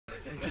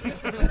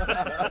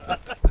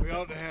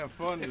have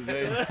fun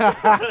today.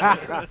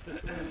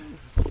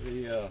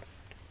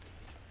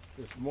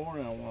 This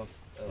morning I want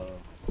to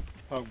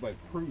talk about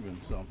proving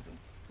something.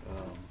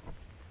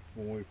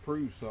 When we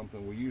prove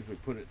something, we usually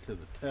put it to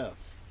the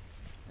test,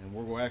 and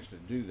we're going to actually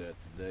do that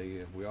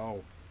today. We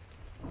all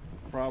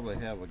probably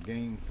have a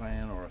game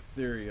plan or a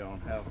theory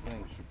on how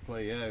things should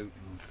play out.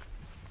 And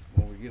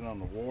when we get on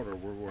the water,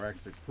 we're going to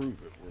actually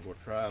prove it. We're going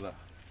to try to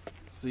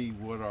see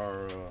what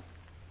our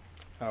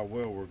how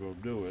well we're going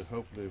to do it.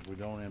 Hopefully, if we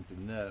don't empty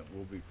net,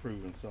 we'll be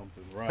proving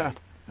something right.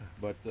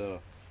 But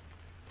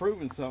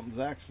proving something is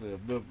actually a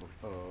biblical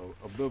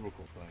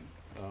thing.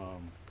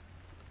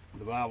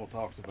 The Bible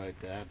talks about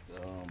that.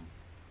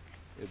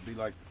 It'd be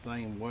like the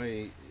same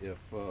way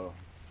if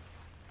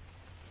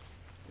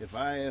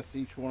I asked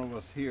each one of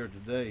us here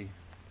today,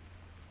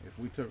 if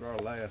we took our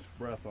last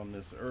breath on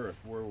this earth,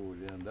 where would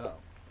we end up?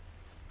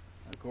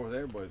 And of course,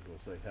 everybody's going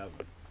to say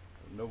heaven.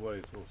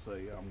 Nobody's going to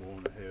say I'm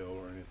going to hell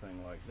or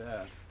anything like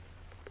that.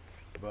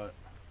 But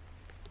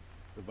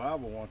the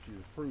Bible wants you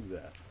to prove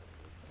that.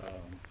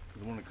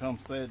 Because when it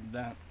comes to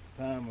that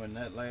time when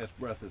that last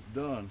breath is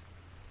done,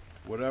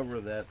 whatever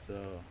that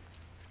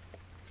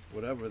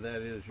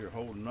is you're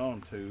holding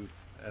on to,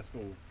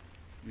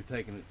 you're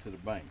taking it to the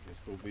bank. It's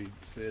going to be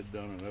said,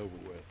 done, and over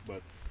with.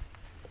 But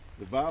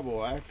the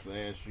Bible actually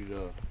asks you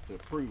to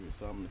prove it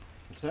something.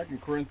 In 2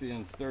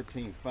 Corinthians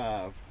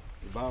 13:5,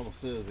 the Bible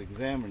says,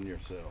 examine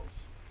yourselves,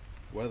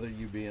 whether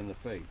you be in the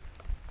faith.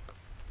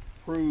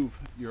 Prove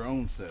your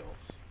own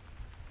selves.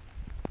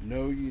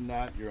 Know ye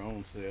not your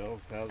own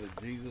selves, how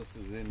that Jesus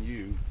is in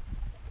you,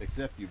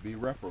 except you be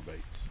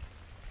reprobates.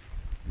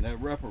 And that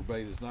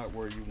reprobate is not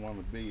where you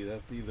want to be.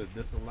 That's either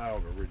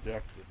disallowed or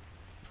rejected.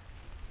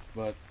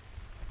 But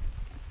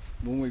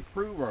when we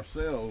prove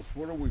ourselves,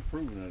 what are we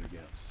proving it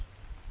against?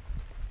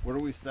 What are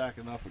we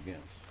stacking up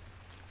against?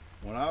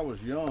 When I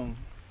was young,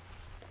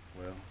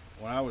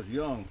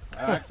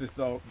 I actually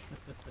thought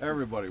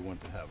everybody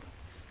went to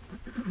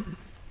heaven.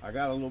 I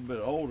got a little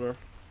bit older.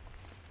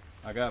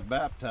 I got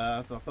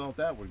baptized. I thought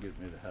that would get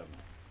me to heaven.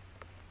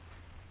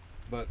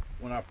 But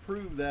when I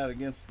proved that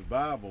against the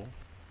Bible,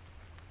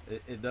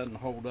 it doesn't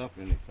hold up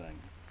anything.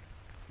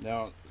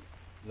 Now,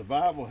 the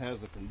Bible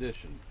has a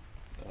condition.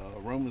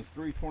 Romans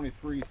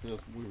 3:23 says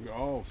we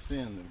all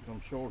sinned and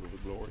come short of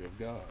the glory of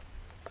God.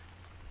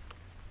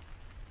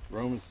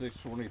 Romans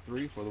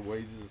 6:23, for the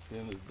wages of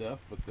sin is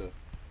death, but the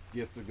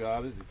gift of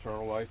God is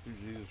eternal life through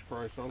Jesus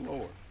Christ our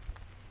Lord.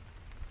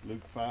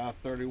 Luke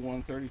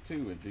 5:31-32,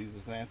 and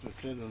Jesus answered,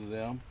 said unto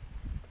them,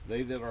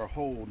 they that are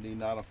whole need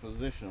not a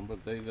physician,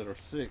 but they that are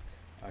sick.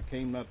 I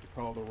came not to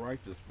call the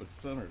righteous, but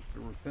sinners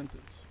to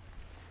repentance.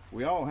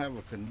 We all have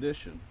a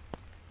condition,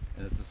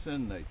 and it's a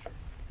sin nature.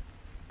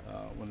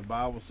 When the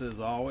Bible says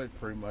all, it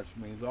pretty much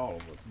means all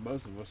of us.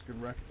 Most of us can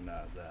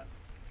recognize that.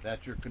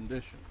 That's your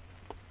condition.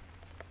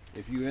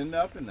 If you end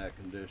up in that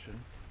condition,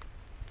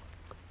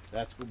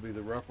 that's going to be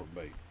the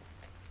reprobate.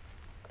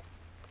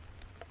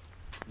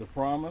 The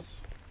promise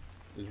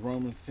is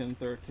Romans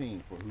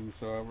 10:13, for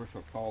whosoever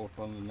shall call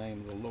upon the name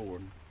of the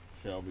Lord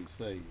shall be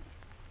saved.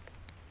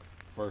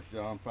 1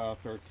 John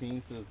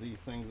 5:13 says, these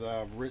things I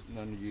have written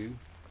unto you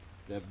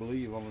that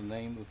believe on the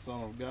name of the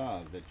Son of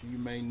God, that you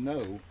may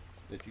know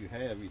that you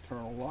have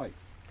eternal life,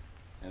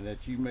 and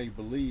that you may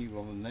believe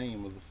on the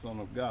name of the Son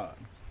of God.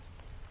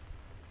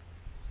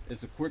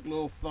 It's a quick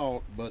little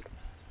thought, but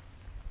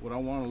what I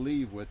want to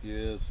leave with you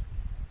is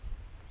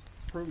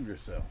prove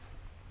yourself,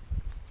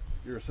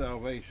 your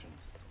salvation.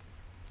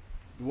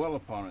 Dwell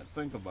upon it,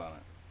 think about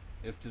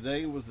it. If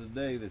today was the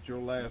day that your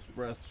last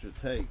breath should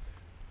take,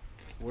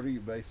 what are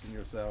you basing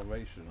your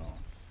salvation on?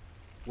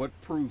 What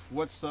proof,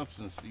 what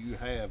substance do you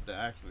have to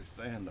actually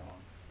stand on?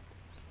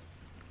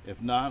 If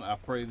not, I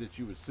pray that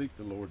you would seek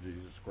the Lord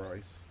Jesus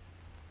Christ,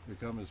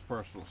 become his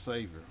personal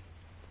Savior.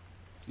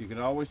 You can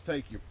always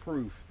take your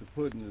proof. The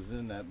pudding is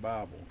in that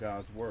Bible,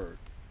 God's Word.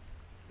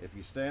 If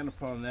you stand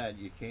upon that,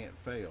 you can't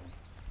fail.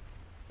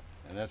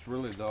 And that's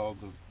really the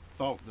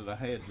thought that I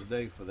had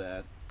today for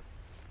that,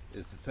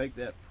 is to take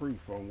that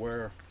proof on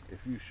where,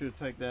 if you should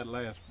take that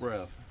last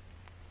breath,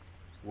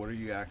 what are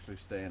you actually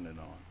standing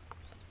on?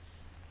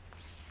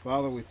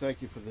 Father, we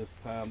thank you for this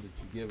time that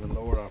you've given.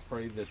 Lord, I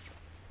pray that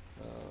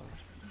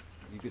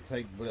you could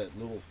take that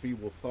little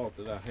feeble thought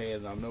that I had,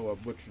 and I know I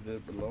butchered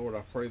it, but Lord,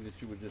 I pray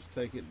that you would just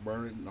take it,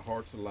 burn it in the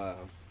hearts of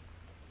lives.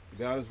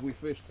 God, as we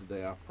fish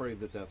today, I pray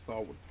that that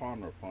thought would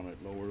ponder upon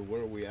it, Lord. What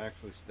are we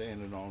actually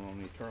standing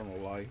on eternal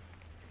life?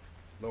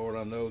 Lord,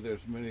 I know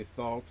there's many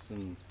thoughts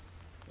and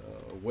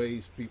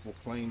ways people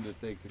claim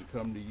that they can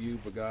come to you,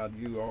 but God,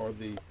 you are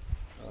the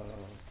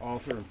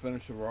author and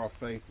finisher of our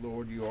faith,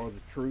 Lord. You are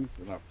the truth,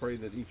 and I pray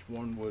that each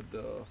one would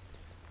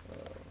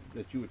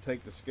that you would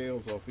take the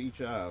scales off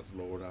each eyes,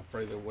 Lord. I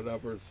pray that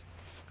whatever's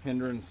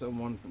hindering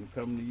someone from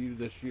coming to you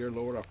this year,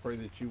 Lord, I pray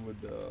that you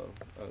would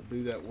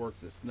do that work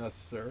that's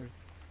necessary.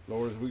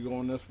 Lord, as we go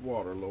in this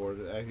water, Lord,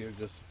 out here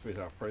just to fish,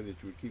 I pray that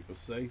you would keep us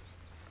safe.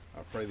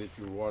 I pray that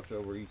you would watch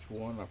over each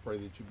one. I pray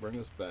that you bring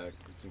us back.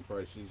 It's in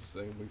Christ Jesus'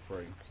 name we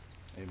pray.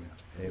 Amen.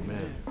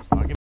 Amen.